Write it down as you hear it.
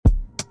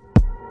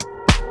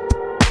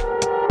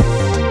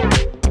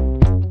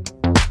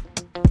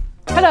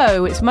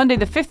Hello, it's Monday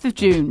the 5th of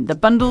June. The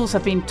bundles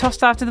have been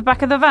tossed out of the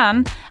back of the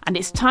van and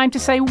it's time to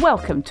say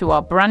welcome to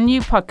our brand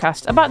new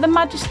podcast about the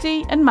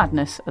majesty and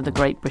madness of the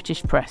great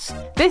British press.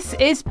 This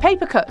is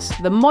Paper Cuts,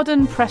 the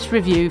modern press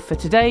review for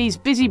today's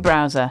busy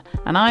browser,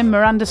 and I'm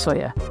Miranda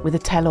Sawyer with a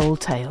tell-all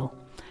tale.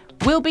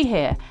 We'll be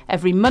here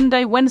every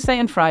Monday, Wednesday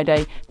and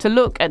Friday to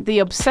look at the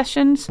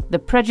obsessions, the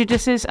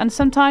prejudices and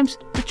sometimes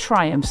the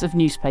triumphs of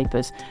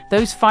newspapers.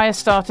 Those fire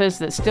starters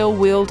that still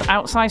wield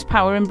outsized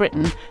power in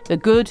Britain, the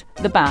good,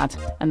 the bad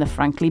and the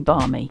frankly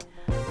balmy.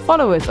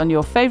 Follow us on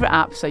your favourite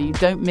app so you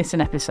don't miss an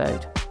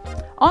episode.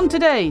 On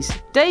today's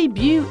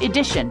debut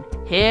edition,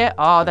 here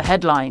are the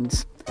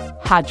headlines.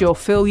 Had your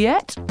fill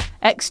yet?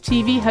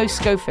 Ex-TV host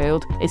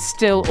Schofield is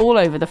still all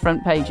over the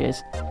front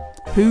pages.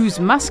 Who's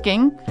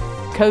masking?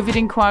 COVID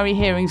inquiry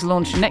hearings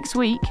launch next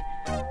week,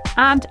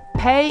 and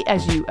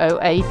pay-as-you-owe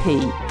AP.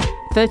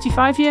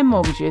 35-year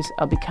mortgages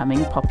are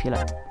becoming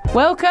popular.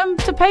 Welcome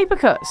to Paper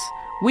Cuts.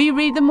 We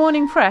read the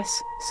morning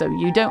press so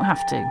you don't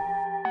have to.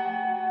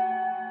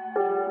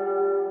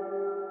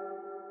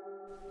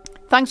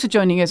 Thanks for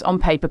joining us on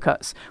Paper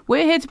Cuts.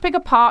 We're here to pick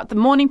apart the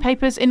morning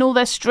papers in all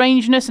their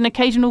strangeness and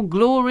occasional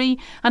glory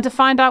and to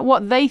find out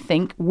what they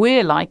think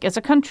we're like as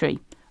a country.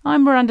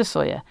 I'm Miranda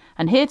Sawyer,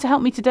 and here to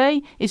help me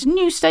today is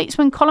New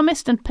Statesman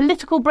columnist and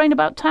political brain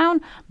about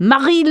town,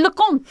 Marie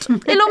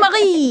Lecomte. Hello,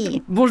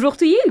 Marie. Bonjour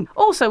to you.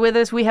 Also with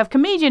us, we have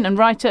comedian and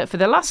writer for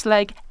The Last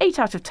Leg, 8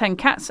 out of 10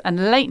 Cats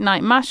and Late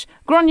Night Mash,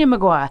 Gráinne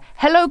Maguire.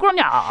 Hello,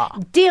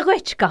 Gráinne. Dear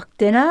Rich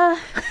dinner.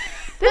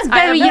 This is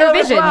very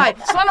Eurovision.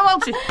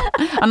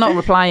 I'm not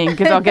replying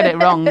because I'll get it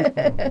wrong.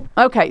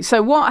 Okay,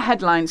 so what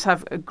headlines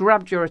have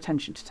grabbed your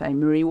attention today,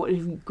 Marie? What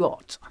have you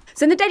got?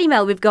 So in the Daily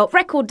Mail, we've got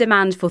record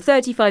demand for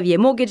 35-year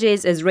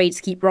mortgages as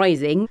rates keep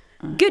rising.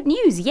 Good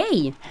news,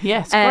 yay.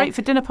 Yes, great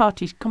for dinner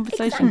parties,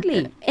 conversation.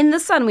 Exactly. In the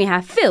Sun, we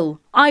have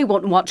Phil, I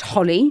want to watch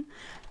Holly.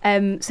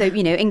 So,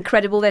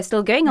 incredible they're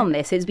still going on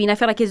this. I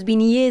feel like it's been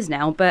years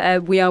now,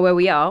 but we are where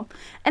we are.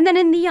 And then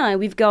in the Eye,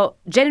 we've got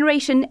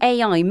Generation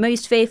AI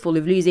most fearful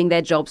of losing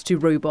their jobs to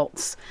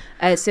robots.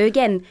 So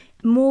again,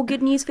 more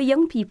good news for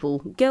young people.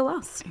 Go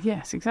us.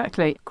 Yes,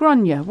 exactly.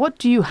 Gráinne, what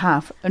do you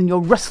have on your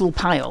Russell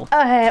pile?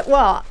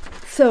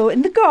 So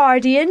in The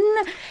Guardian,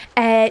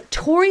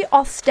 Tory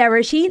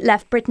austerity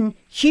left Britain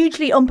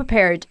hugely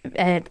unprepared,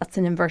 that's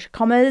in inverted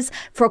commas,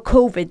 for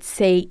COVID,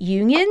 say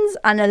unions,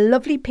 and a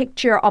lovely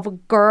picture of a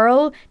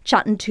girl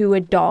chatting to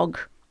a dog.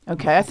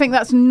 Okay, I think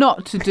that's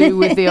not to do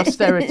with the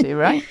austerity,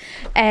 right?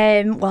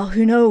 Well,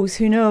 who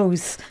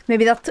knows?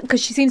 Maybe that's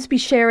because she seems to be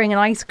sharing an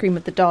ice cream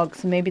with the dog,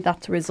 so maybe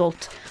that's a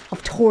result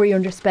of Tory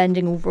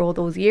underspending over all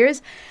those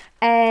years.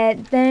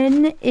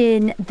 Then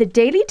in the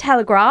Daily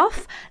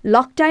Telegraph,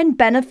 lockdown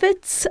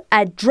benefits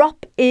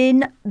drop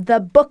in the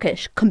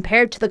bucket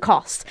compared to the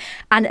cost,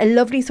 and a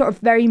lovely sort of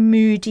very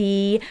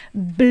moody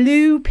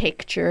blue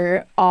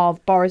picture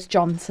of Boris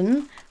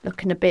Johnson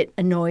looking a bit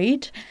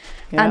annoyed.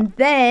 Yeah. And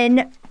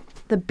then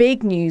the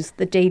big news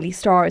the Daily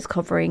Star is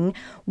covering,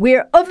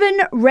 we're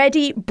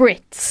oven-ready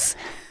Brits,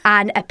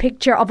 and a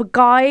picture of a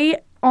guy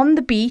on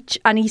the beach,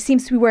 and he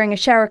seems to be wearing a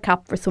shower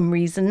cap for some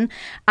reason,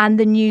 and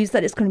the news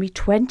that it's going to be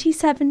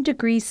 27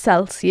 degrees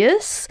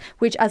Celsius,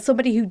 which as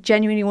somebody who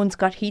genuinely once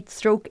got heat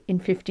stroke in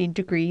 15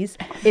 degrees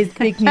is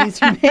big news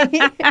for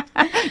me.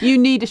 You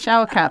need a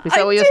shower cap, is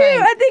that what you're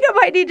saying? I think I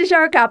might need a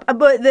shower cap,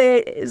 but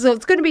so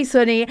it's going to be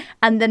sunny,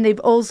 and then they've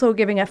also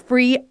given a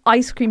free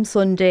ice cream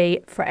sundae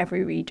for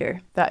every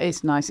reader. That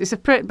is nice. It's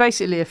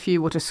basically a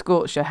few what a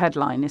scorcher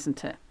headline,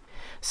 isn't it?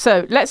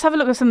 So let's have a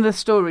look at some of the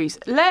stories.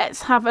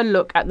 Let's have a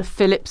look at the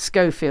Philip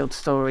Schofield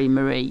story,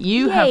 Marie.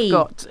 You have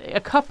got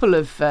a couple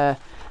of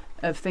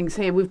things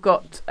here. We've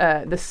got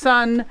The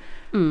Sun.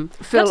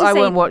 Phil, I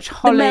won't watch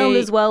Holly. The Mail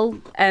as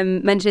well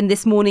mentioned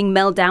this morning,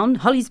 meltdown.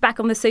 Holly's back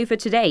on the sofa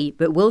today,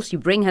 but will she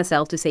bring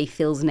herself to say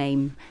Phil's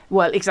name?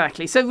 Well,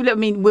 exactly. So, I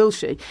mean, will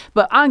she?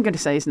 But I'm going to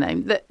say his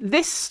name.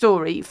 This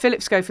story,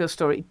 Philip Schofield's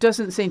story,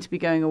 doesn't seem to be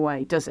going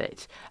away, does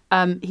it?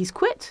 He's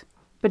quit.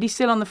 But he's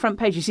still on the front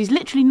pages. He's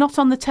literally not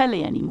on the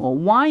telly anymore.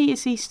 Why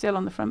is he still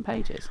on the front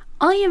pages?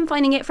 I am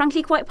finding it,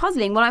 frankly, quite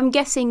puzzling. Well, I'm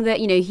guessing that,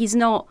 he's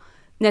not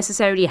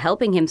necessarily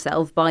helping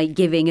himself by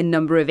giving a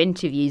number of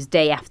interviews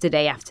day after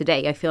day after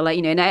day. I feel like,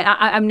 and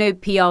I'm no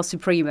PR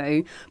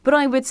supremo, but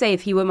I would say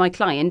if he were my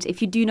client,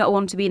 if you do not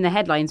want to be in the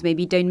headlines,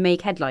 maybe don't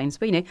make headlines.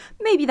 But,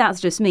 maybe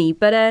that's just me.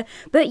 But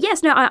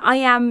yes, no, I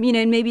am,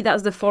 maybe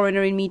that's the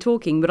foreigner in me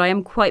talking, but I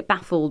am quite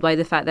baffled by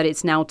the fact that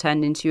it's now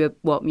turned into a,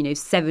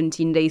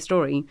 17-day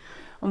story.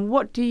 And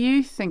what do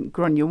you think,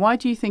 Gráinne? Why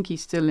do you think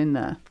he's still in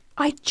there?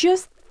 I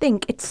just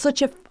think it's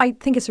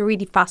a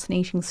really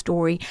fascinating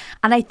story.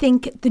 And I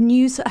think the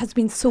news has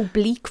been so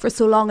bleak for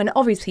so long. And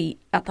obviously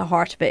at the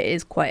heart of it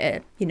is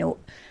quite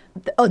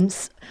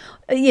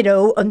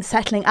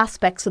unsettling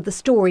aspects of the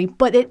story.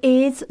 But it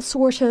is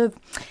sort of,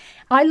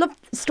 I love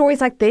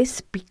stories like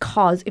this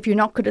because if you're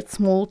not good at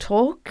small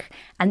talk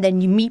and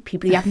then you meet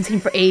people you haven't seen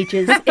for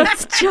ages,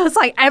 it's just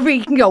like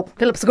you can go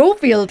Philip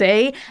Schofield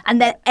Day, and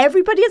then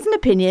everybody has an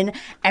opinion,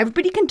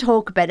 everybody can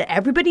talk about it,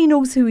 everybody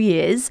knows who he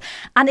is,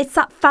 and it's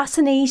that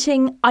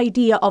fascinating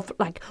idea of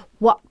like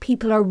what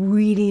people are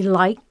really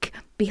like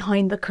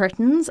behind the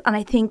curtains, and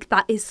I think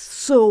that is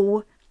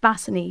so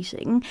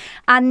fascinating.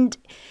 And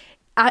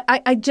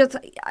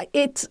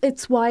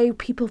it's why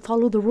people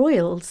follow the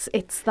royals.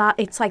 It's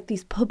like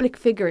these public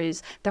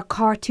figures, they're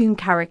cartoon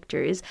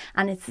characters,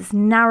 and it's this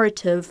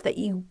narrative that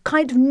you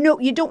kind of know.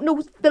 You don't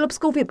know Philip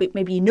Schofield, but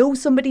maybe you know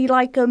somebody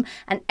like him,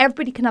 and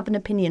everybody can have an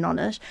opinion on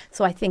it.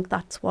 So I think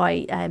that's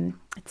why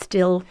it's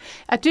still.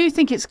 I do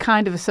think it's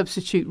kind of a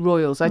substitute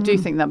royals. I do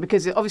think that,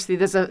 because obviously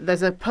there's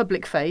a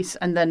public face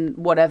and then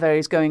whatever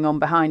is going on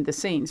behind the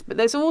scenes. But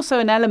there's also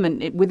an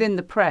element within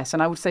the press,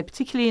 and I would say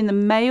particularly in the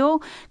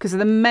Mail, because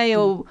the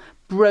Mail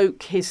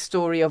broke his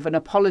story of an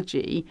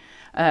apology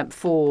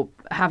for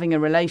having a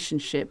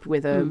relationship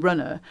with a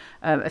runner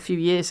a few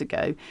years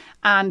ago.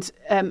 And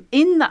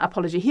in that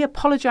apology, he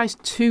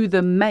apologised to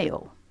the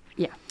Mail.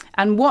 Yeah.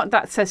 And what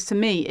that says to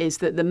me is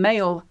that the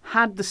Mail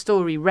had the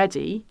story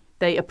ready.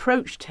 They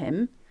approached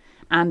him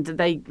and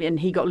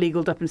he got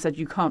legaled up and said,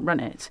 you can't run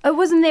it. Oh,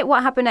 wasn't it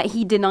what happened?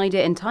 He denied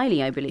it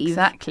entirely, I believe.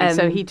 Exactly.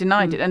 So he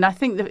denied it. And I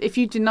think that if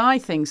you deny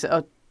things that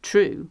are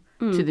true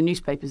to the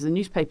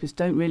newspapers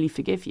don't really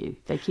forgive you.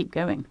 They keep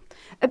going.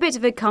 A bit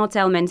of a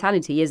cartel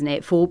mentality, isn't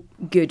it? For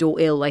good or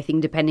ill, I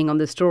think, depending on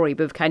the story.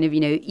 But kind of,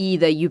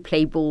 either you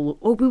play ball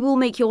or we will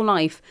make your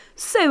life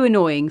so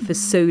annoying for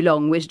so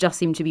long, which does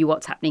seem to be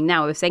what's happening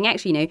now. Of saying,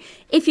 actually,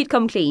 if you'd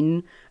come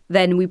clean,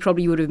 then we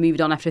probably would have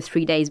moved on after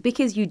 3 days.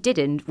 Because you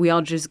didn't, we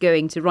are just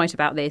going to write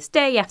about this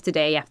day after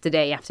day after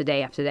day after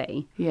day after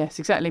day. Yes,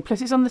 exactly. Plus,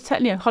 it's on the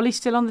telly. Holly's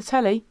still on the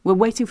telly. We're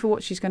waiting for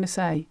what she's going to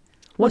say.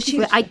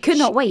 I could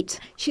not wait.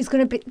 She's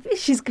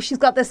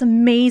got this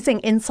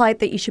amazing insight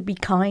that you should be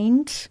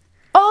kind.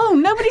 Oh,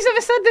 nobody's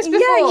ever said this before.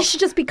 Yeah, you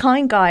should just be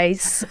kind,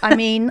 guys. I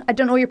mean, I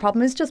don't know what your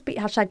problem is. Just #be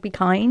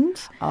kind.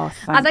 Oh,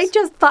 thanks. And I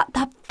just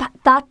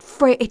that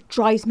phrase, it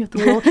drives me up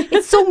the wall.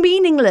 It's so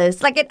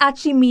meaningless. Like, it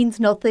actually means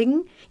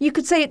nothing. You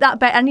could say that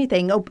about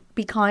anything. Oh,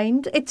 be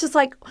kind. It's just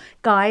like,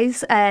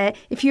 guys,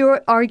 if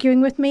you're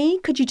arguing with me,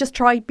 could you just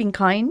try being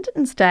kind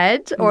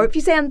instead? Or if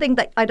you say anything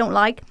that I don't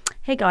like,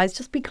 hey guys,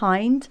 just be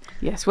kind.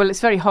 Yes, well, it's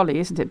very Holly,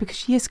 isn't it? Because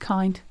she is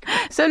kind.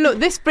 So look,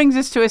 this brings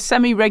us to a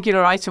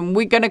semi-regular item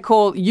we're going to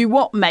call You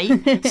What,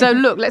 Mate? So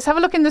look, let's have a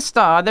look in the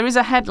Star. There is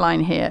a headline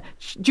here.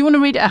 Do you want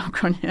to read it out,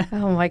 Grania?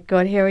 Oh my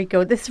God, here we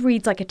go. This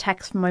reads like a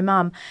text from my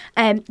mum.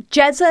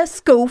 Jezza,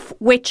 Schofe,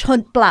 witch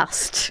hunt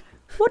blast.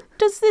 What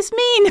does this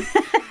mean?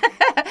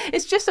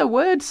 It's just a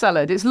word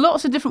salad. It's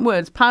lots of different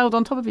words piled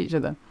on top of each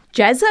other.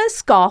 Jezza,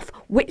 Schofe,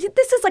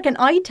 this is like an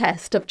eye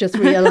test, I've just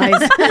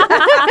realised.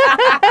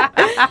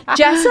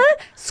 Jezza,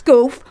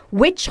 Schofe,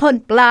 witch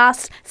hunt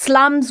blast,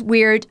 slams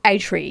weird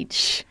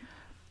outrage.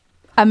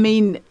 I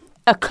mean,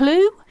 a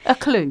clue? A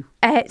clue.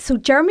 So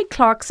Jeremy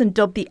Clarkson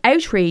dubbed the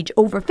outrage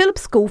over Philip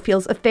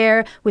Schofield's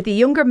affair with a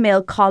younger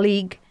male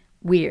colleague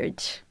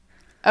weird.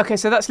 Okay,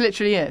 so that's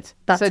literally it.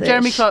 That's it.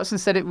 Jeremy Clarkson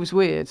said it was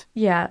weird.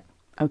 Yeah.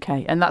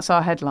 Okay, and that's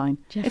our headline.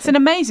 It's an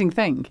amazing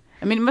thing.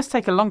 I mean, it must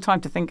take a long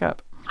time to think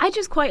up. I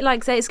just quite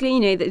like that it's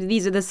clear, that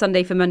these are the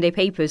Sunday for Monday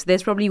papers.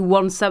 There's probably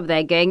one sub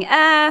there going,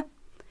 yeah,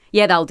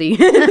 that'll do.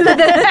 Bang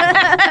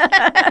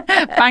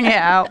it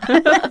out.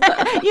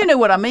 You know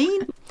what I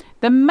mean.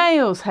 The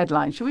Mail's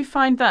headline, shall we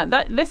find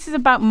that? This is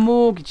about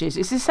mortgages.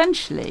 It's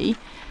essentially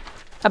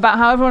about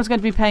how everyone's going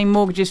to be paying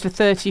mortgages for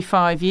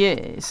 35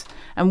 years.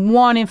 And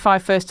 1 in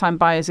 5 first-time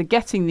buyers are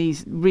getting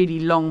these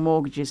really long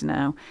mortgages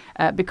now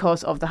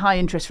because of the high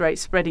interest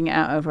rates spreading it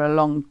out over a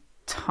long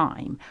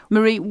time.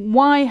 Marie,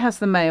 why has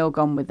the Mail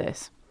gone with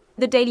this?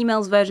 The Daily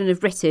Mail's version of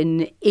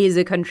Britain is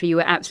a country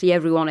where absolutely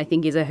everyone, I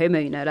think, is a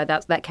homeowner. Like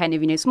that's that kind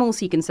of, small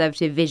C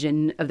conservative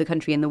vision of the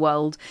country and the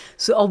world.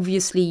 So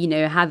obviously,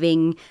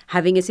 having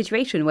a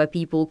situation where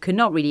people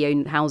cannot really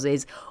own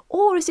houses,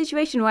 or a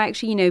situation where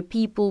actually,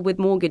 people with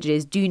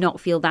mortgages do not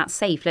feel that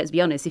safe. Let's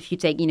be honest, if you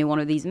take, one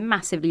of these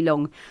massively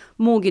long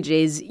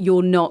mortgages,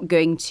 you're not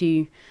going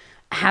to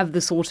have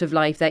the sort of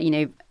life that,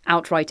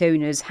 outright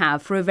owners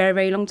have for a very,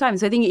 very long time.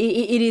 So I think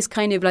it is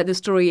kind of like the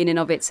story in and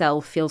of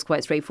itself feels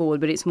quite straightforward,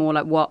 but it's more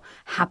like what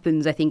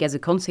happens, I think, as a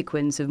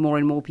consequence of more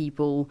and more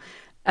people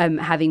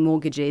having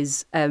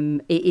mortgages.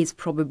 It is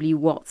probably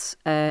what's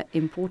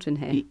important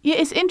here. Yeah,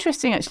 it's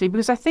interesting, actually,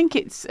 because I think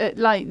it's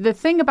like the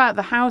thing about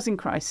the housing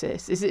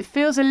crisis is it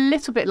feels a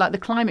little bit like the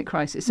climate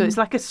crisis. So it's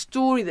like a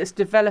story that's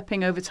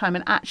developing over time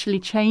and actually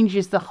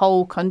changes the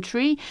whole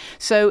country.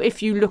 So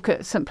if you look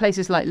at some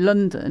places like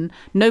London,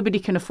 nobody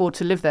can afford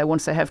to live there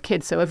once they have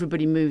kids. So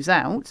everybody moves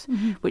out,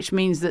 which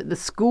means that the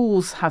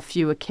schools have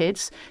fewer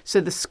kids.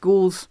 So the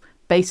schools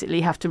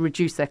basically have to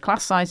reduce their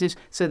class sizes,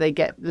 so they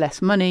get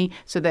less money,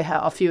 so they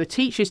are fewer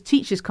teachers.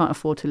 Teachers can't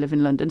afford to live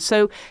in London.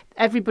 So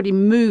everybody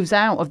moves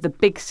out of the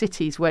big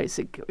cities where it's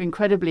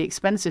incredibly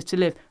expensive to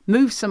live,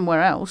 moves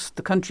somewhere else,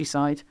 the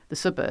countryside, the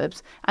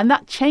suburbs, and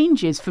that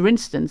changes, for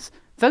instance,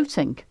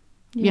 voting.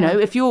 You know,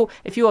 if you're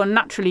a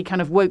naturally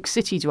kind of woke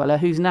city dweller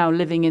who's now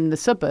living in the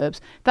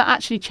suburbs, that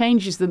actually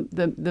changes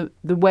the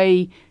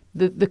way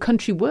the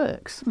country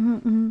works.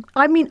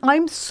 I mean,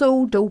 I'm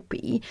so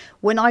dopey.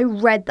 When I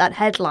read that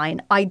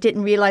headline, I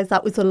didn't realise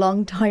that was a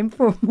long time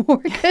for a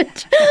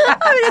mortgage.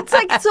 I mean, it's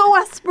like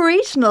so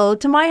aspirational.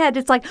 To my head,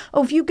 it's like,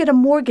 oh, if you get a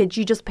mortgage,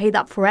 you just pay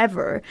that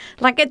forever.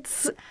 Like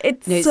it's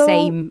No, so...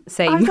 same.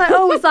 I was like,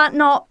 oh, is that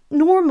not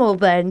normal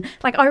then?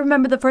 Like, I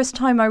remember the first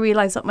time I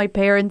realised that my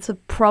parents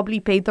had probably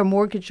paid their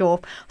mortgage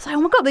off. I was like,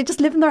 oh my God, they just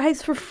live in their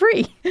house for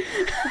free.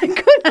 I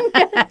couldn't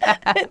get it.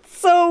 It's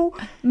so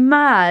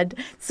mad.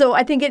 So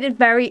I think it is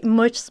very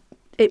much,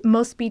 it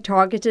must be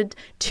targeted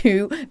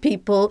to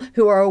people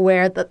who are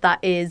aware that that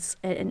is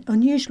an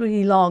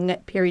unusually long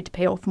period to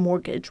pay off a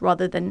mortgage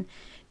rather than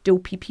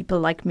dopey people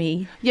like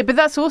me. Yeah, but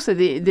that's also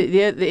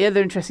the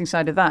other interesting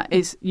side of that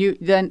is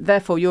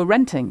therefore you're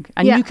renting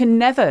and you can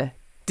never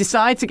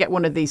decide to get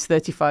one of these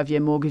 35-year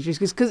mortgages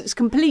because it's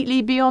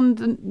completely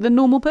beyond the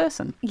normal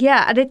person.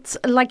 Yeah, and it's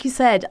like you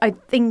said, I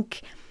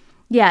think...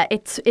 Yeah,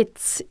 it's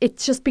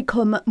just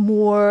become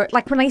more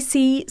like when I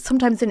see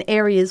sometimes in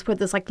areas where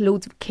there's like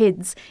loads of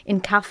kids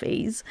in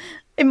cafes.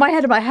 In my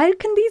head, I'm like, how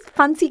can these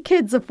fancy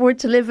kids afford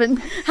to live in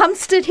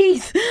Hampstead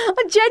Heath?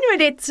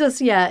 Genuinely, it's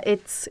just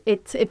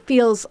it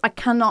feels I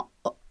cannot.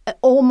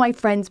 All my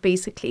friends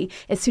basically,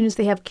 as soon as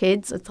they have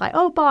kids, it's like,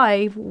 oh,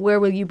 bye.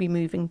 Where will you be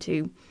moving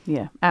to?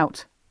 Yeah,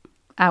 out.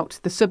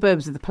 The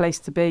suburbs are the place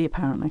to be,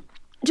 apparently.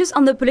 Just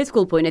on the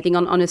political point, I think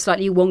on a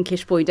slightly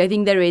wonkish point, I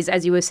think there is,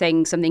 as you were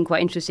saying, something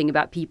quite interesting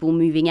about people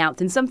moving out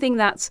and something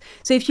that's...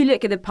 So if you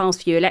look at the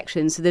past few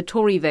elections, the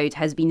Tory vote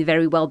has been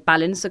very well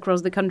balanced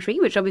across the country,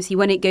 which obviously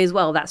when it goes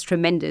well, that's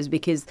tremendous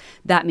because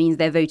that means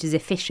their vote is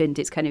efficient.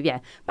 It's kind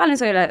of,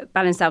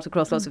 balanced out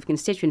across lots of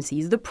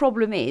constituencies. The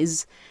problem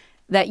is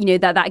that, you know,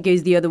 that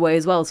goes the other way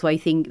as well. So I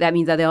think that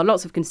means that there are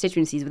lots of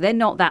constituencies, but they're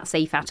not that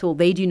safe at all.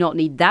 They do not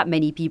need that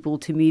many people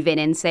to move in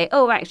and say,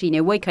 oh, actually, you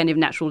know, we're kind of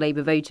natural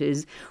Labour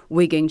voters.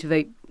 We're going to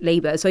vote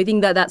Labour. So I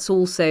think that's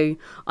also,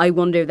 I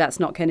wonder if that's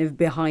not kind of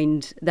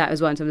behind that as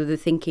well in terms of the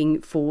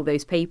thinking for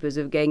those papers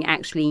of going,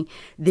 actually,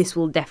 this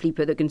will definitely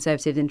put the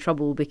Conservatives in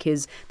trouble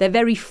because they're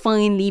very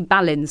finely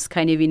balanced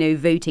kind of, you know,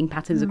 voting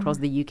patterns across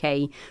the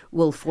UK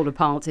will fall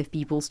apart if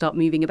people start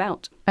moving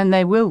about. And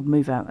they will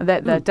move out.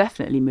 They're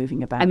definitely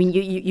moving about. I mean,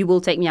 you will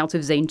take me out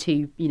of zone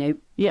 2, you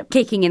know,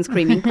 kicking and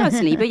screaming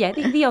personally, but yeah,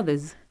 the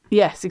others.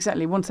 Yes,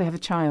 exactly. Once they have a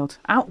child,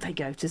 out they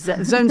go to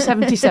zone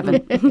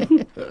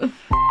 77.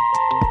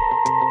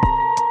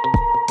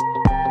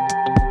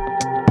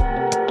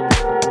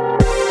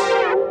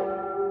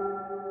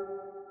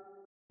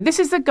 This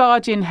is the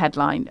Guardian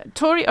headline.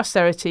 Tory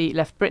austerity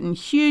left Britain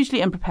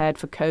hugely unprepared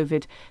for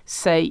COVID,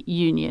 say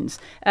unions.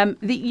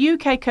 The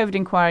UK COVID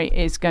inquiry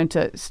is going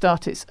to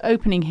start its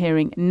opening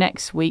hearing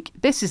next week.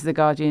 This is the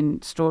Guardian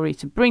story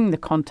to bring the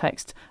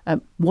context.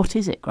 What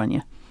is it,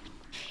 Grania?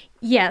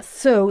 Yes,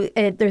 so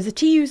there's a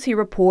TUC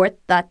report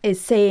that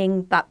is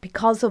saying that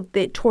because of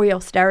the Tory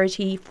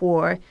austerity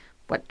for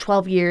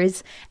 12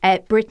 years,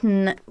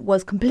 Britain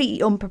was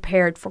completely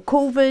unprepared for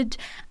COVID,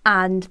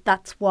 and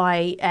that's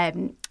why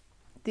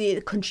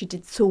the country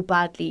did so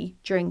badly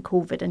during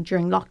COVID and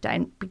during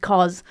lockdown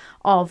because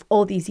of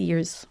all these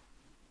years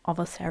of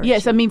austerity.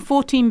 Yes, I mean,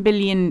 £14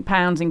 billion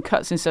in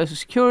cuts in social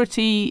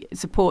security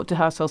support to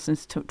households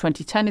since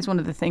 2010 is one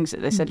of the things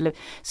that they said.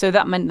 So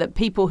that meant that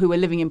people who were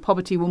living in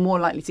poverty were more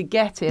likely to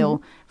get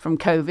ill from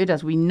COVID,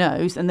 as we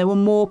know, and there were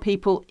more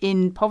people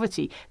in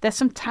poverty. There's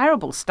some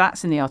terrible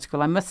stats in the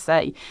article, I must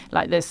say.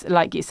 Like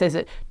it says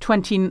that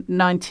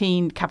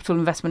 2019 capital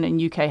investment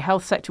in UK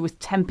health sector was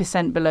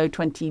 10% below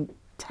 2010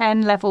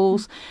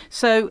 levels.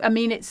 So, I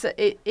mean,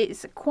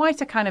 it's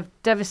quite a kind of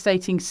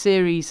devastating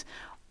series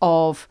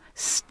of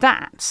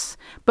stats.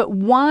 But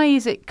why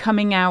is it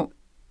coming out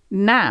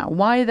now?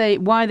 Why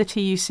are the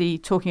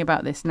TUC talking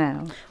about this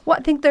now? Well,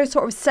 I think they're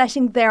sort of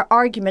setting their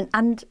argument,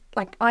 and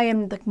like I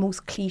am the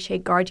most cliche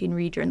Guardian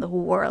reader in the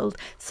whole world.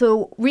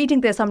 So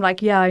reading this, I'm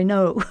like, yeah, I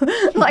know.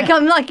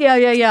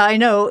 yeah, I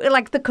know.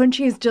 Like the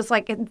country is just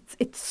like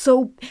it's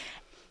so.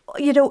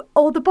 You know,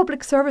 all the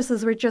public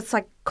services were just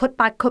like cut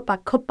back.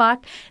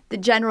 The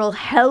general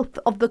health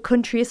of the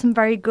country isn't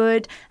very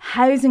good.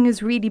 Housing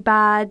is really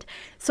bad.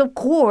 So, of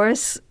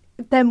course,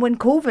 then when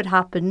COVID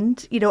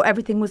happened, you know,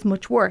 everything was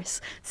much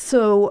worse.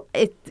 So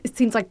it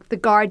seems like the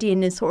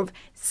Guardian is sort of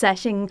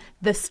setting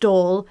the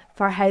stall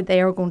for how they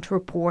are going to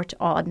report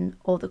on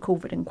all the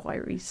COVID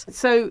inquiries.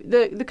 So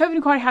the COVID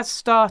inquiry has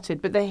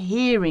started, but the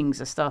hearings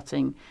are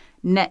starting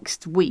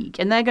next week,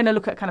 and they're going to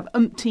look at kind of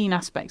umpteen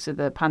aspects of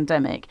the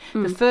pandemic.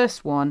 The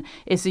first one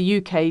is the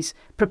UK's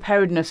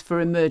preparedness for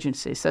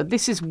emergencies. So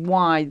this is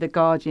why the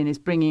Guardian is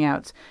bringing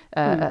out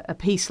a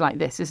piece like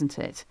this, isn't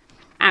it?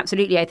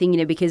 absolutely. I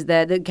think, because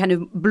the kind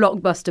of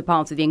blockbuster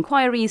part of the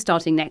inquiry is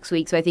starting next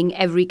week. So I think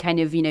every kind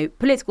of,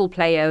 political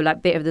player,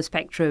 like bit of the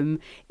spectrum,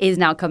 is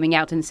now coming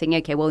out and saying,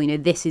 okay, well,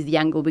 this is the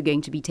angle we're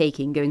going to be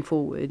taking going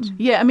forward.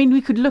 Yeah, I mean,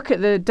 we could look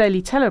at the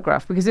Daily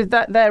Telegraph, because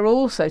they're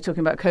also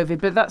talking about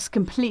COVID, but that's a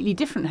completely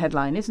different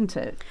headline, isn't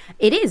it?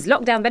 It is.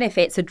 Lockdown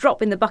benefits, a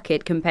drop in the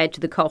bucket compared to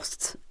the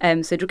costs.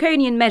 So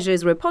draconian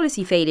measures were a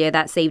policy failure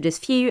that saved as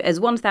few as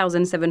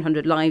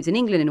 1,700 lives in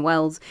England and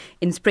Wales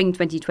in spring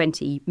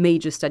 2020.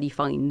 Major study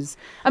finds.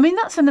 I mean,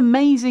 that's an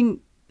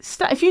amazing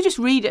stat. If you just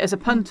read it as a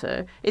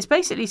punter, it's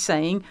basically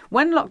saying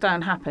when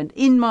lockdown happened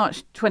in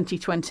March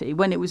 2020,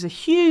 when it was a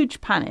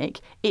huge panic,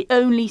 it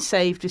only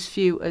saved as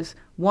few as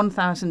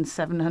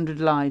 1,700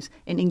 lives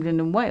in England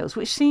and Wales,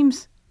 which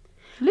seems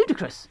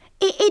ludicrous.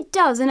 It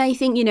does, and I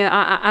think,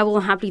 I will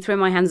happily throw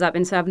my hands up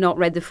and say I've not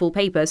read the full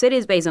paper. So it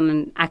is based on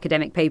an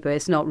academic paper.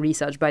 It's not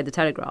research by the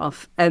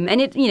Telegraph.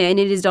 And it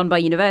is done by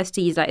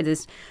universities. Like,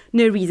 there's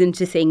no reason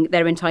to think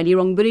they're entirely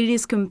wrong, but it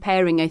is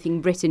comparing, I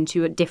think, Britain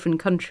to different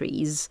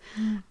countries.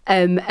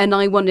 And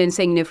I wonder, in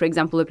saying, for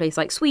example, a place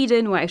like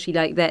Sweden, where actually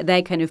like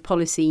their kind of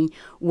policy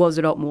was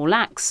a lot more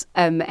lax,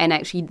 and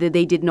actually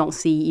they did not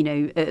see,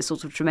 a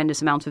sort of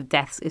tremendous amount of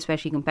deaths,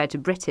 especially compared to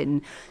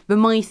Britain. But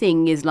my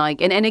thing is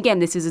like, and again,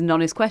 this is an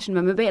honest question.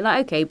 I'm a bit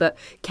like, okay, but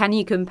can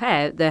you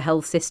compare the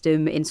health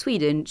system in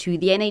Sweden to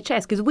the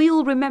NHS? Because we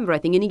all remember, I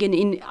think, and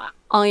again,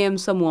 I am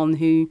someone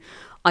who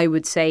I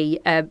would say,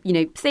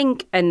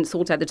 think and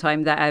thought at the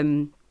time that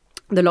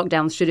the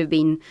lockdowns should have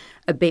been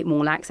a bit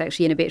more lax,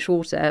 actually, and a bit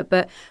shorter.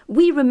 But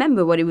we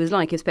remember what it was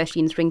like,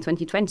 especially in spring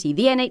 2020.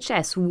 The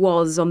NHS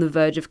was on the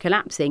verge of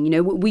collapsing.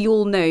 We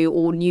all know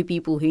or knew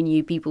people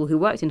who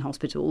worked in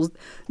hospitals.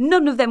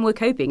 None of them were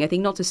coping. I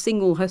think not a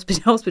single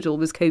hospital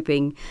was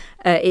coping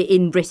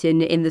in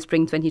Britain in the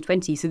spring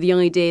 2020. So the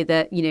idea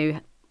that,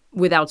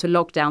 without a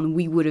lockdown,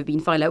 we would have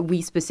been fine, like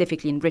we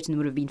specifically in Britain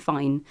would have been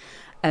fine,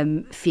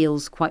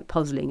 feels quite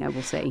puzzling, I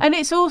will say. And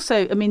it's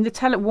also, I mean,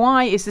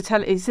 why is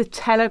it's the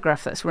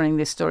Telegraph that's running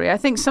this story? I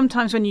think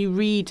sometimes when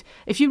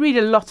if you read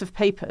a lot of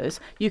papers,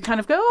 you kind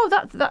of go,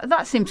 oh,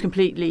 that seems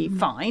completely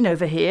fine.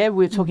 Over here,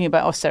 we're talking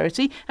about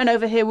austerity, and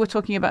over here, we're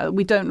talking about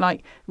we don't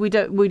like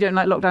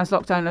lockdowns.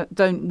 Lockdown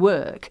don't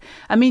work.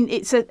 I mean,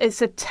 it's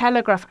a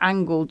Telegraph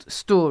angled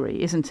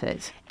story, isn't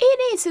it?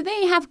 It is. So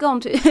they have gone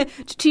to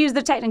use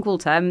the technical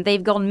term,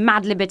 they've gone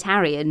mad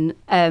libertarian,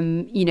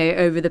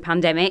 over the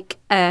pandemic.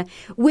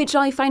 Which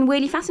I find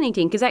really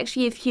fascinating, because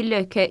actually if you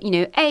look at,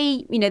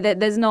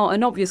 there's not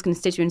an obvious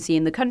constituency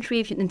in the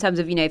country in terms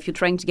of, if you're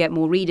trying to get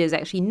more readers,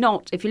 actually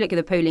not. If you look at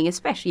the polling,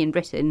 especially in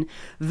Britain,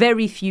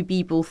 very few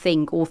people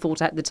think or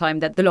thought at the time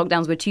that the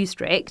lockdowns were too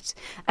strict.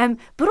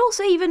 But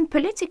also even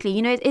politically,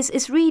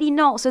 it's really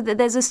not. So that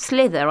there's a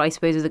slither, I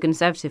suppose, of the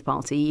Conservative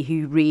Party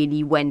who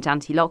really went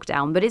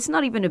anti-lockdown, but it's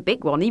not even a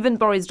big one. Even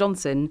Boris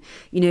Johnson,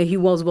 who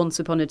was once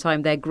upon a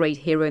time their great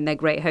hero and their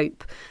great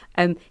hope,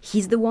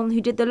 he's the one who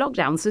did the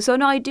lockdown. So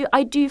no,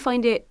 I do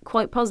find it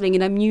quite puzzling,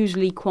 and I'm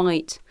usually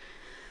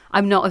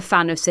I'm not a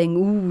fan of saying,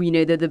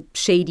 the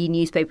shady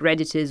newspaper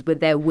editors with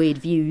their weird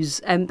views.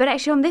 But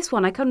actually on this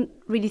one, I can't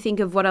really think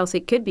of what else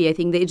it could be. I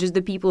think that it's just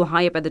the people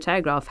high up at the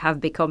Telegraph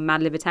have become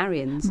mad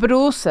libertarians. But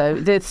also,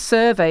 the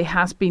survey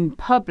has been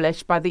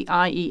published by the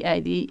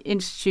IEA, the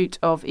Institute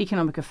of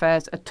Economic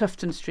Affairs, a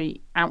Tufton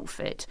Street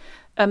outfit.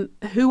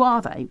 Who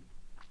are they?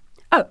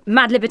 Oh,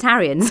 mad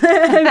libertarians.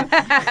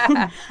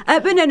 But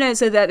no.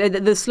 So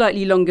the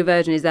slightly longer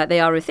version is that they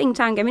are a think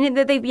tank. I mean,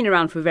 they've been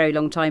around for a very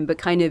long time, but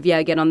kind of,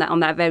 again, on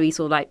that very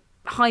sort of like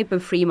hyper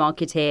free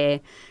marketeer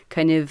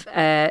kind of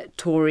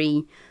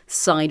Tory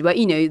side, where,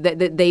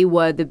 they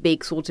were the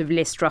big sort of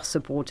Liz Truss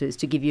supporters,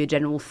 to give you a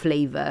general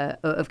flavour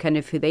of kind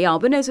of who they are.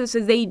 But no, so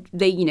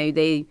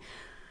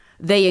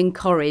they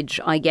encourage,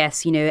 I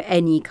guess,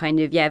 any kind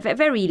of,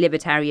 very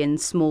libertarian,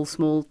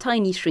 small,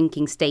 tiny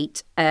shrinking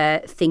state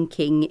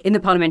thinking in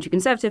the Parliamentary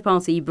Conservative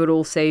Party, but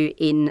also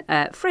in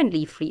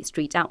friendly Fleet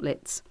Street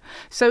outlets.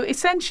 So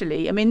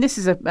essentially, I mean, this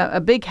is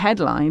a big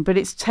headline, but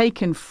it's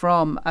taken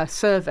from a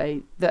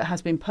survey that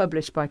has been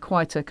published by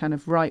quite a kind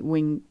of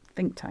right-wing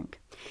think tank.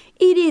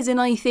 It is,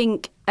 and I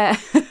think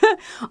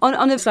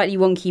on a slightly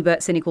wonky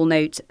but cynical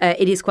note,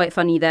 it is quite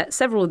funny that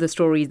several of the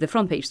stories, the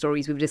front page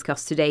stories we've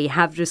discussed today,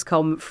 have just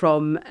come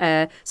from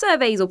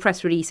surveys or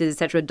press releases,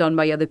 etc., done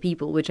by other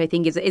people, which I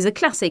think is a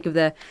classic of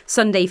the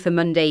Sunday for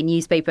Monday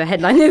newspaper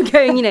headline. They were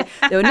going, there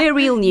were no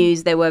real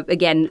news. There were,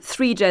 again,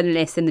 3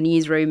 journalists in the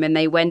newsroom, and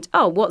they went,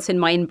 oh, what's in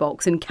my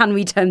inbox, and can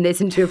we turn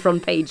this into a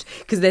front page,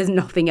 because there's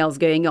nothing else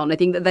going on. I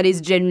think that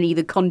is generally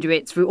the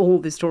conduit through all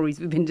the stories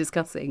we've been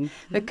discussing.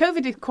 The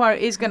COVID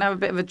inquiry is going to have a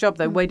bit of a job,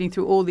 though, wading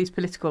through all these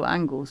political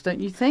angles, don't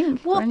you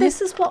think? Well,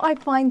 this is what I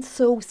find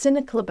so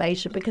cynical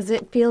about it, because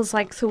it feels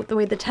like, so the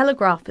way the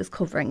Telegraph is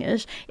covering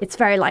it, it's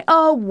very like,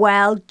 oh,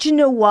 well, do you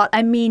know what?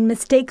 I mean,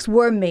 mistakes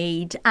were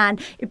made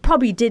and it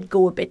probably did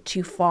go a bit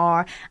too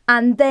far.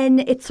 And then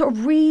it sort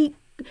of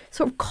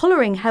sort of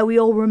colouring how we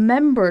all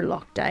remember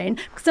lockdown,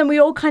 because then we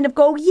all kind of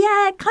go,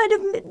 yeah, kind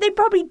of, they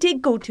probably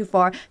did go too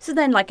far. So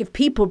then, like, if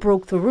people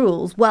broke the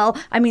rules, well,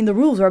 I mean, the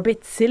rules are a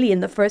bit silly in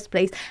the first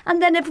place.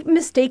 And then if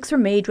mistakes were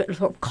made with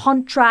sort of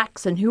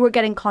contracts and who were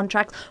getting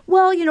contracts,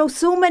 well, you know,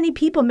 so many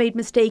people made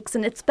mistakes,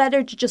 and it's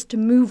better to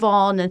move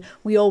on, and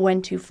we all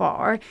went too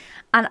far.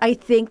 And I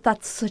think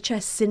that's such a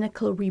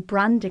cynical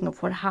rebranding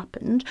of what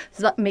happened.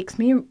 So that makes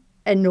me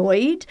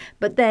annoyed.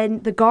 But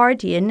then The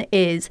Guardian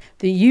is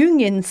the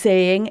union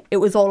saying it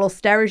was all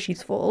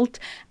austerity's fault.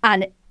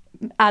 And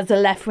as a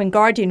left-wing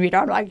Guardian reader,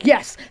 I'm like,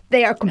 yes,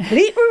 they are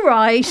completely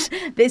right.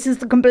 This is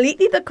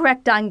completely the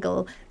correct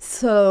angle.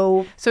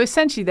 So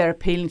essentially they're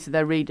appealing to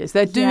their readers.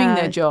 They're doing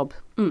their job.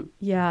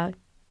 Yeah.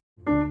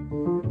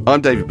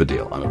 I'm David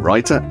Baddiel. I'm a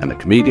writer and a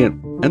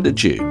comedian and a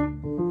Jew.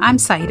 I'm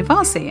Saeeda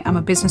Varsi. I'm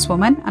a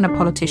businesswoman and a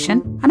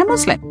politician and a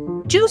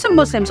Muslim. Jews and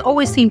Muslims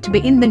always seem to be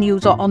in the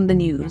news or on the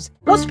news.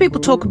 Lots of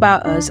people talk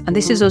about us, and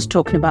this is us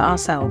talking about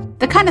ourselves.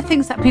 The kind of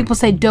things that people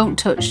say don't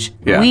touch,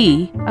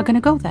 we are going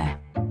to go there.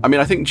 I mean,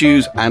 I think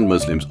Jews and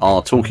Muslims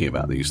are talking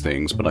about these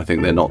things, but I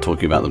think they're not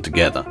talking about them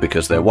together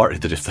because they're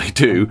worried that if they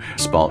do,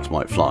 sparks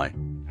might fly.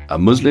 A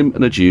Muslim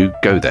and a Jew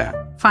go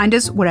there. Find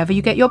us wherever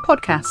you get your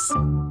podcasts.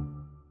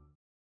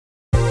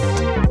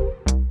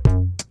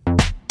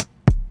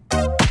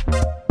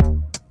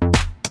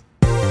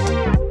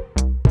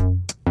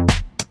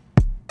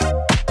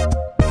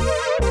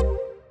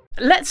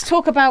 Let's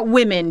talk about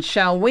women,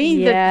 shall we?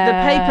 Yeah. The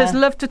papers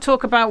love to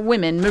talk about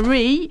women.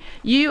 Marie,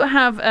 you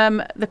have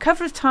the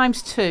cover of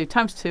Times 2.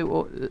 Times 2,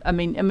 or I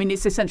mean,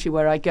 it's essentially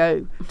where I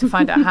go to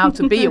find out how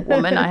to be a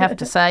woman, I have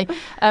to say.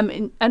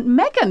 And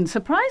Meghan,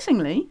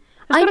 surprisingly,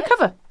 has got a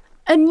cover.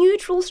 A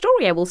neutral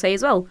story, I will say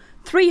as well.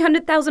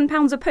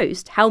 £300,000 a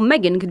post, how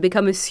Meghan could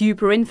become a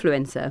super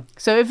influencer.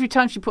 So every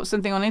time she puts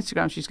something on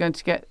Instagram, she's going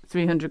to get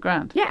 300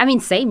 grand. Yeah, I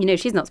mean, same, you know,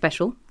 she's not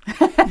special.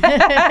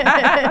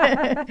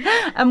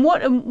 And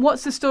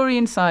what's the story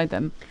inside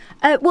them?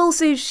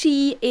 So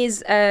she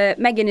is,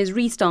 Meghan is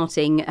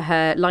restarting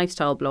her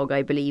lifestyle blog,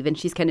 I believe, and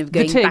she's kind of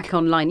going back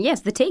online.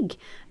 Yes, The Tig,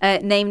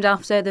 named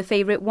after the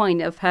favourite wine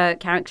of her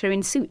character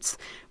in Suits,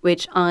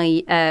 which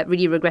I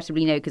really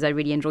regrettably know because I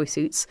really enjoy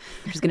Suits.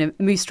 I'm just going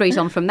to move straight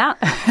on from that.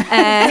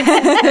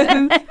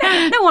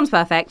 No one's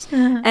perfect.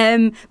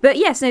 But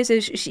yes, no,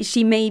 so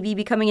she may be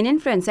becoming an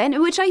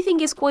influencer, which I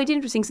think is quite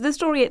interesting. So the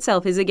story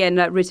itself is, again,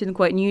 written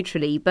quite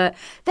neutrally, but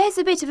there's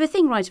a bit of a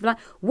thing, right, of like,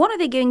 what are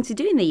they going to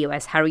do in the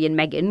US, Harry and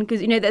Meghan?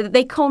 Because, you know,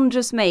 they can't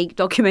just make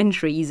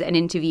documentaries and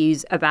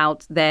interviews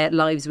about their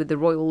lives with the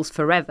royals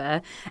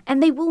forever,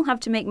 and they will have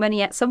to make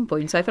money at some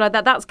point. So I feel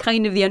like that's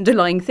kind of the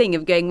underlying thing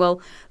of going,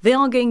 well, they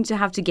are going to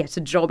have to get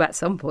a job at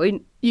some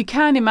point. You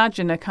can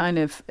imagine a kind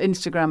of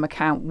Instagram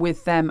account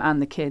with them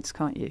and the kids,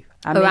 can't you?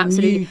 I mean,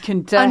 absolutely. You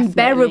can definitely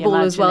unbearable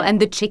as well. it. And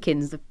the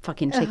chickens, the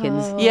fucking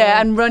chickens. Yeah,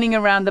 and running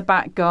around the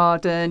back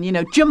garden, you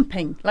know,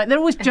 jumping. Like, they're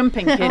always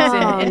jumping kids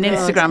in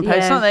Instagram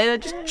posts, aren't they? They're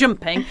just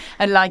jumping,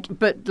 and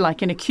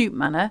but in a cute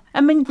manner.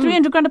 I mean,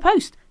 300 grand a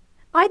post.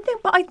 I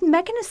think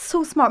Meghan is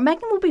so smart.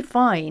 Meghan will be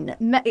fine.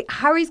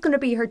 Harry's going to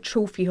be her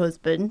trophy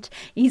husband.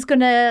 He's going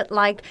to,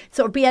 like,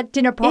 sort of be at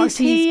dinner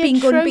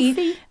parties. Going to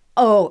be.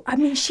 Oh, I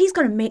mean, she's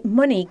going to make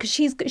money because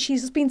she's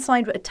been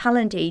signed with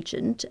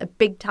a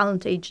big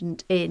talent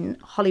agent in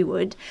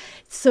Hollywood.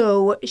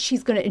 So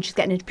she's getting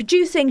into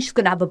producing. She's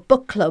going to have a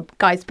book club.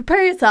 Guys,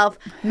 prepare yourself.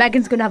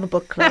 Meghan's going to have a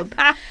book club.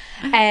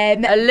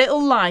 A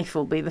Little Life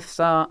will be the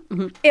start.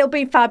 Mm-hmm. It'll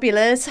be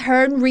fabulous.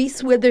 Her and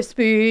Reese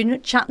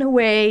Witherspoon chatting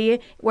away,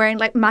 wearing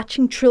like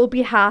matching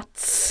trilby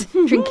hats,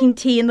 drinking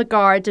tea in the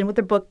garden with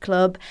their book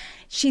club.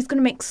 She's going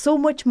to make so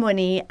much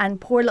money,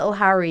 and poor little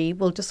Harry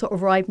will just sort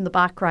of arrive in the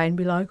background and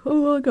be like,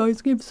 oh, hi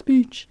guys, give a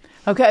speech.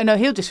 Okay, no,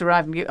 he'll just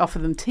arrive and offer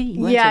them tea,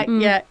 won't he?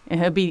 Yeah. And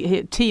he'll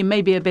be tea and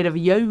maybe a bit of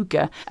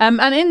yoga.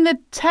 And in the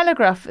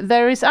Telegraph,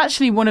 there is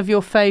actually one of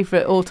your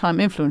favourite all-time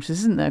influencers,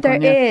 isn't there?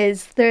 There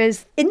is.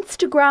 There's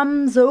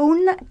Instagram's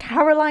own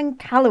Caroline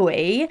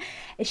Calloway.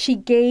 She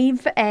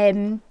gave...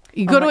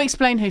 You've got to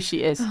explain who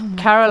she is.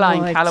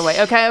 Caroline Calloway.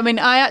 Okay, I mean,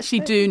 I actually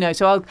do know,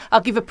 so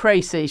I'll give a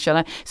précis, shall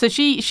I? So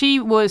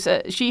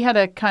she had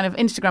a kind of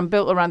Instagram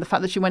built around the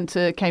fact that she went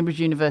to Cambridge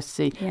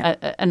University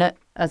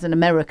as an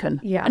American.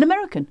 Yeah. An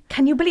American.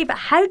 Can you believe it?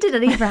 How did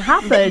it even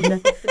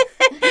happen?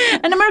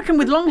 An American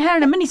with long hair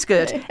and a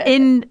miniskirt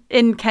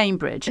in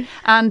Cambridge.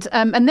 And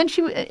then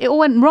it all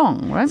went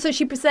wrong, right? So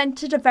she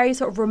presented a very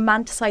sort of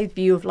romanticised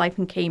view of life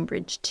in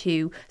Cambridge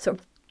to sort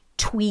of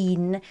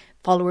tween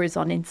followers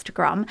on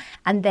Instagram,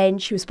 and then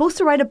she was supposed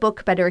to write a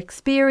book about her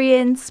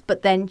experience,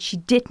 but then she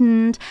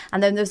didn't,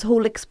 and then there's a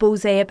whole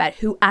expose about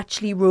who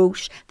actually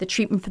wrote the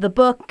treatment for the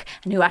book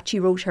and who actually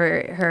wrote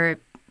her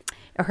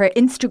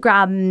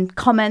Instagram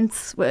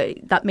comments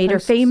that made her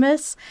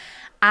famous.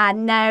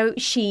 And now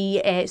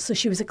she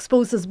was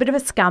exposed as a bit of a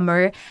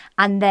scammer,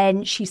 and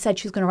then she said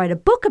she was going to write a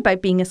book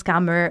about being a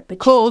scammer.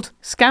 Called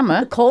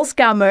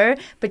Scammer,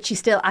 but she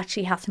still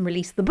actually hasn't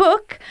released the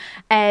book.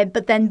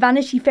 But then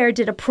Vanity Fair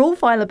did a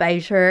profile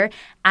about her,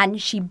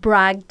 and she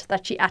bragged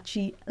that she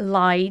actually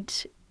lied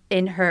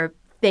in her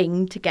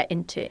thing to get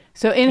into.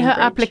 So in her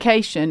Cambridge.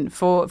 application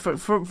for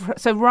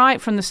so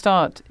right from the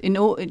start, in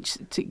order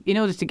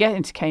to get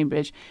into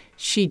Cambridge,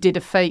 she did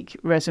a fake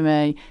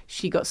resume.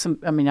 She got some,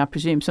 I mean, I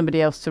presume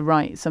somebody else to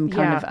write some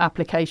kind of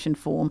application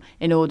form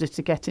in order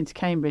to get into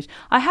Cambridge.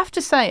 I have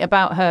to say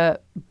about her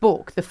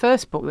book, the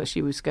first book that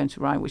she was going to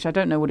write, which I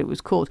don't know what it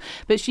was called,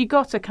 but she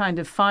got a kind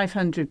of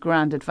 500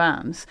 grand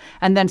advance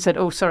and then said,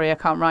 oh, sorry, I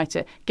can't write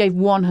it. Gave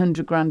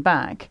 100 grand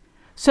back.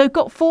 So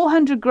got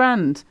 400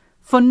 grand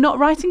for not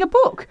writing a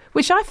book,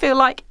 which I feel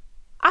like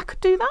I could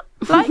do that.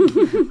 Like,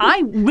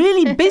 I'm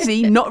really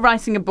busy not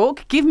writing a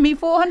book. Give me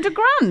 400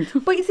 grand.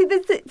 But you see,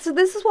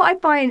 this is what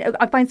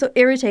I find so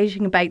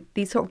irritating about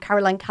these sort of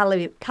Caroline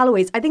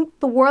Callaways. I think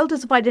the world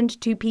is divided into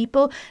two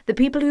people: the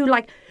people who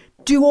like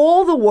do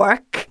all the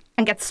work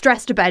and get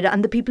stressed about it,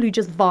 and the people who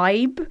just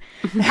vibe.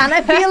 And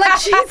I feel like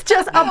she's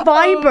just a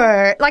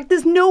viber. Like,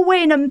 there's no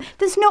way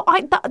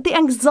the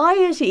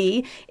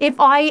anxiety if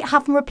I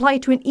haven't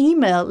replied to an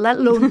email, let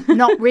alone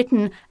not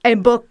written a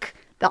book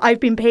that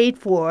I've been paid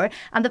for,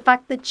 and the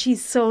fact that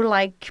she's so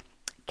like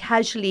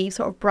casually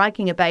sort of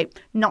bragging about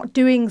not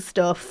doing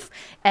stuff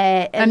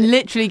and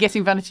literally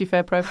getting Vanity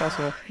Fair profiles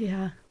for her.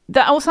 Yeah.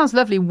 That all sounds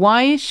lovely.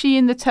 Why is she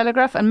in the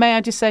Telegraph? And may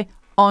I just say,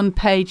 on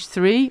page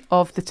 3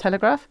 of the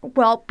Telegraph?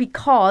 Well,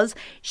 because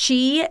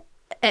she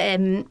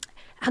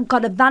had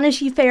got a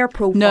Vanity Fair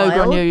profile. No,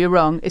 Gráinne, you're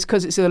wrong. It's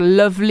because it's a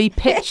lovely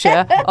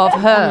picture of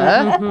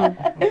her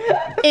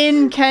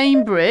in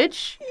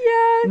Cambridge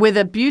with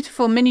a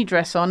beautiful mini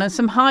dress on and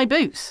some high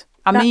boots.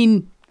 I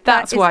mean,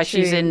 that's why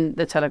she's in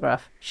the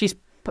Telegraph. She's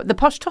the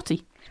posh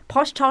totty.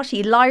 Posh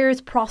totty.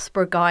 Liars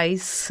prosper,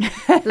 guys.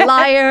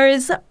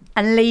 Liars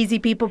and lazy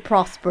people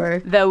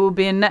prosper. There will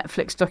be a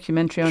Netflix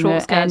documentary on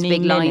Short skirts,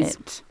 big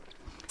lies.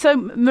 So,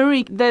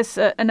 Marie, there's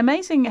an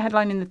amazing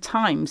headline in the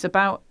Times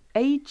about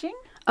ageing.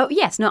 Oh,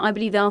 yes. No, I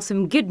believe there are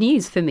some good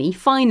news for me.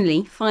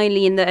 Finally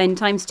in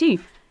Times too.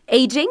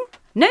 Aging?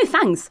 No,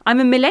 thanks. I'm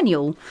a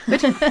millennial.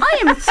 But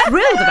I am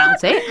thrilled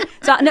about it.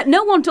 So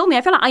no one told me.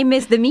 I feel like I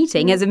missed the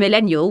meeting as a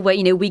millennial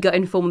where, we got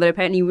informed that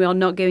apparently we are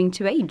not going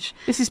to age.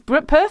 This is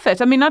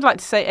perfect. I mean, I'd like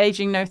to say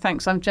aging, no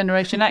thanks, I'm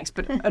Generation X.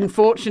 But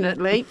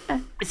unfortunately,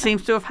 it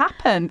seems to have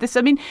happened.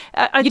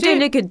 You don't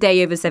look a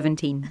day over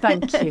 17.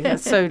 Thank you.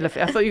 That's so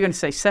lovely. I thought you were going to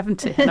say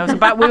 70. And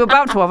we were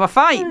about to have a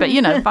fight, but,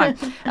 fine.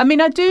 I mean,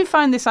 I do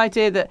find this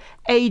idea that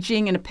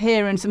aging and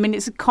appearance, I mean,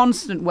 it's a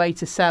constant way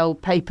to sell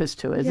papers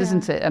to us,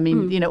 isn't it? I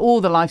mean,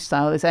 all the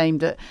lifestyle is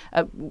aimed at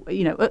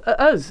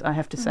us, I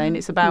have to say, and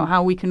it's about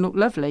how we can look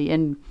lovely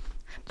in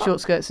short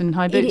skirts and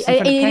high boots.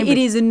 It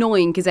is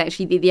annoying because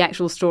actually the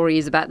actual story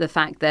is about the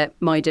fact that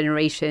my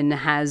generation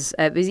has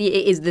it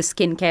is the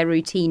skincare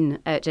routine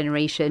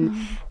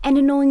generation, and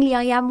annoyingly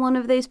I am one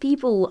of those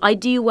people. I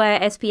do wear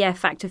SPF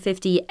factor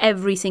 50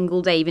 every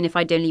single day, even if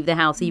I don't leave the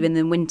house, even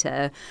in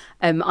winter.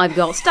 I've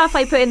got stuff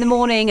I put in the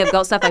morning, I've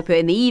got stuff I put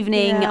in the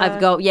evening.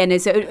 I've got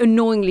so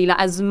annoyingly, like,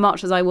 as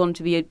much as I want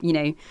to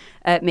be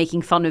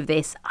making fun of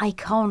this, I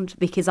can't,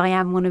 because I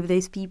am one of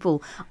those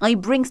people. I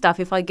bring stuff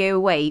if I go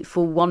away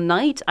for one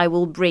night. I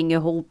will bring a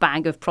whole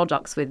bag of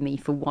products with me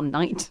for one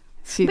night.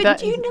 See, but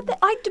do you know that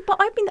I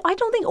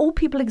don't think old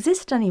people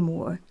exist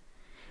anymore.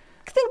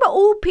 Think about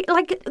old people,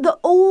 like the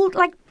old,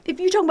 like if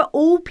you talk about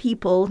old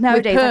people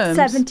nowadays,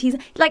 like 70s,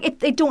 like if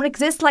they don't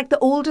exist, like the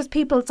oldest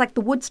people, it's like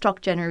the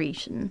Woodstock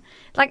generation.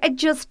 Like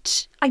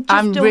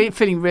I'm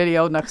feeling really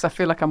old now because I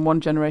feel like I'm one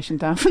generation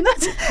down from that.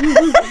 But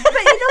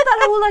that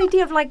whole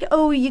idea of like,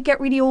 oh, you get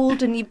really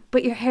old and you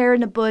put your hair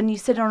in a bun, you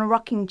sit on a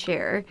rocking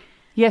chair.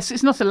 Yes,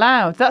 it's not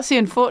allowed. That's the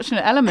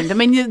unfortunate element. I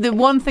mean, the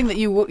one thing that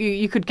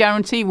you could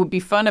guarantee would be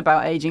fun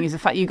about ageing is the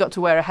fact you got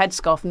to wear a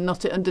headscarf and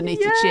knot it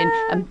underneath your chin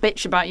and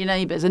bitch about your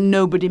neighbours and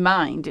nobody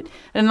mind.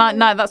 And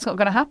now that's not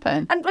going to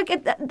happen. And like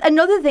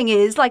another thing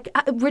is like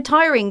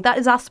retiring. That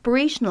is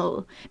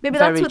aspirational. Maybe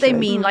that's Very what they true.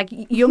 mean. Like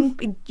young,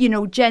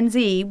 Gen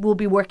Z will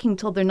be working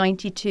till they're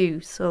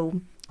 92.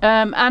 So,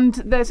 and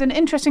there's an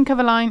interesting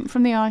cover line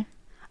from the Eye.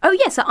 Oh,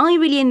 yes, I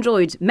really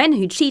enjoyed Men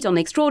Who Cheat on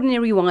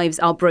Extraordinary Wives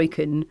Are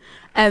Broken,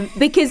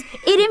 because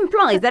it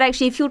implies that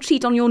actually if you'll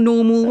cheat on your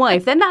normal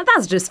wife, then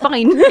that's just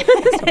fine.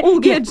 It's all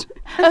good.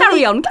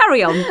 Carry on.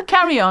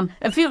 Carry on.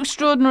 If you're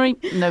extraordinary,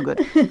 no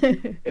good.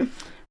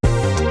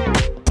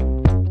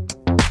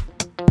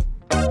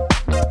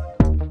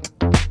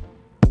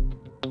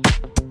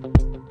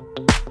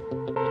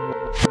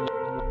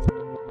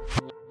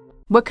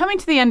 We're coming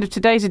to the end of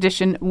today's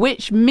edition,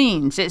 which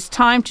means it's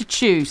time to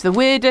choose the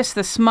weirdest,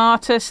 the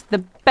smartest, the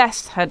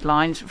best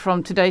headlines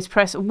from today's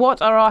press.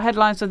 What are our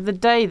headlines of the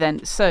day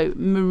then? So,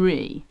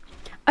 Marie.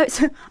 Oh,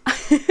 so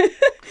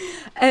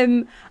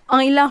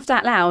I laughed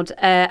out loud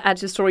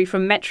at a story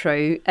from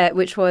Metro,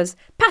 which was,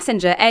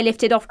 passenger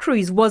airlifted off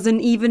cruise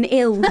wasn't even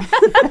ill.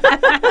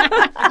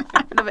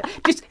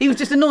 He was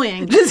just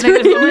annoying.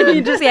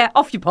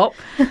 Off you pop.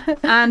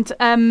 And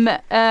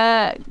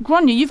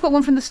Gráinne, you've got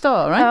one from the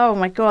Star, right? Oh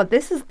my God,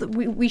 this is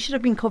we should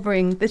have been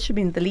covering. This should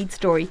be the lead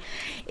story.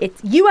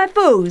 It's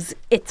UFOs.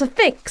 It's a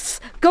fix.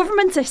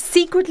 Governments are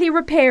secretly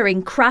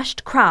repairing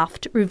crashed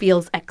craft,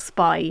 reveals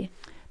ex-spy.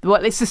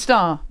 Well, it's the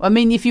Star. I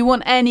mean, if you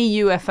want any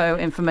UFO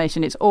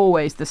information, it's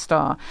always the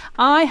Star.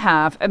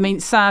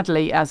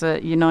 Sadly, as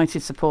a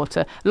United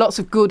supporter, lots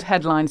of good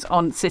headlines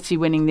on City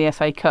winning the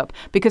FA Cup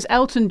because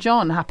Elton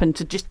John happened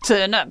to just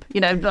turn up,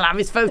 have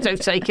his photo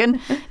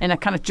taken in a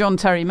kind of John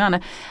Terry manner.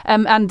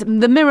 And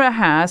the Mirror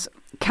has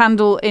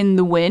Candle in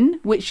the Win,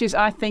 which is,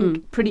 I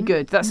think, pretty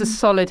good. That's a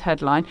solid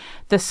headline.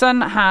 The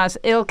Sun has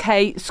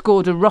Ilkay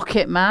scored a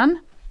Rocket Man.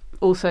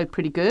 Also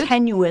pretty good.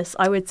 Tenuous,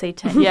 I would say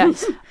tenuous.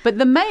 Yes. But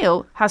the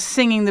Mail has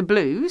Singing the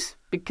Blues,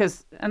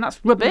 and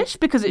that's rubbish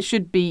because it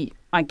should be,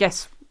 I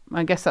guess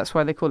that's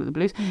why they call it the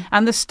Blues.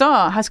 And the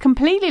Star has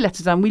completely let us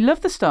down. We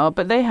love the Star,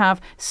 but they have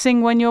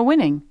Sing When You're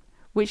Winning,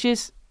 which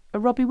is a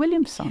Robbie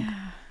Williams song.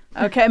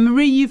 Yeah. Okay,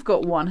 Marie, you've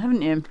got one,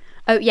 haven't you?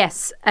 Oh,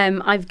 yes.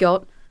 I've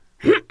got...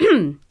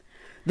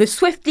 The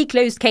swiftly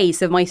closed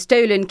case of my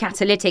stolen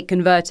catalytic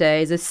converter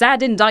is a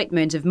sad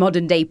indictment of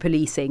modern-day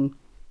policing.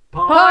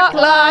 Park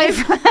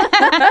Life!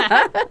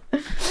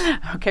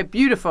 Okay,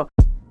 beautiful.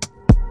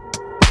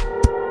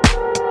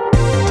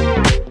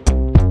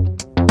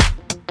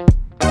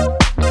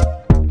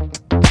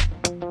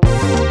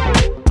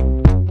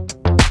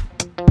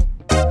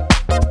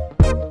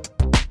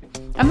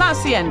 And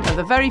that's the end of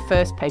the very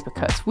first Paper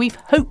Cuts. We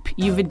hope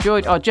you've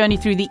enjoyed our journey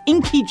through the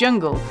inky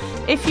jungle.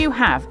 If you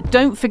have,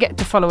 don't forget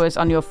to follow us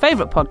on your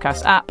favourite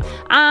podcast app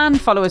and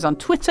follow us on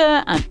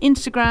Twitter and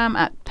Instagram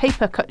at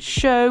Paper Cut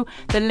Show.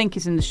 The link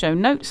is in the show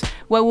notes,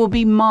 where we'll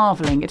be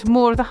marvelling at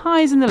more of the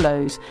highs and the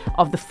lows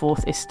of the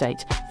Fourth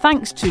Estate.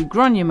 Thanks to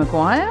Gráinne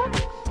Maguire.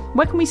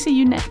 Where can we see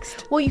you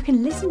next? Well, you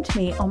can listen to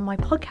me on my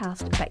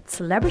podcast about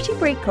celebrity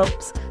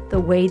breakups the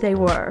way they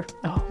were.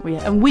 Oh,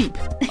 yeah. And weep,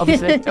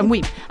 obviously. And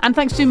weep. And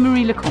thanks to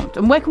Marie Lecomte.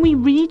 And where can we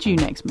read you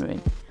next,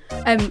 Marie?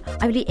 I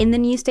believe in the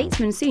New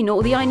Statesman soon,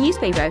 or the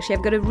iNewspaper, actually.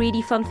 I've got a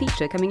really fun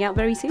feature coming out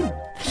very soon.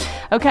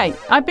 OK,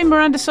 I've been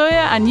Miranda Sawyer,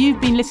 and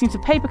you've been listening to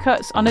Paper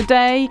Cuts on a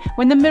day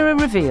when the Mirror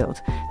revealed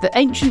that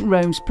ancient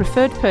Rome's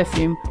preferred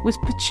perfume was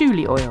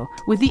patchouli oil,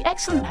 with the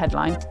excellent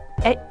headline,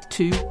 Et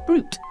tu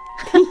brute.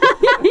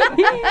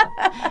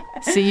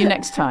 See you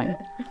next time.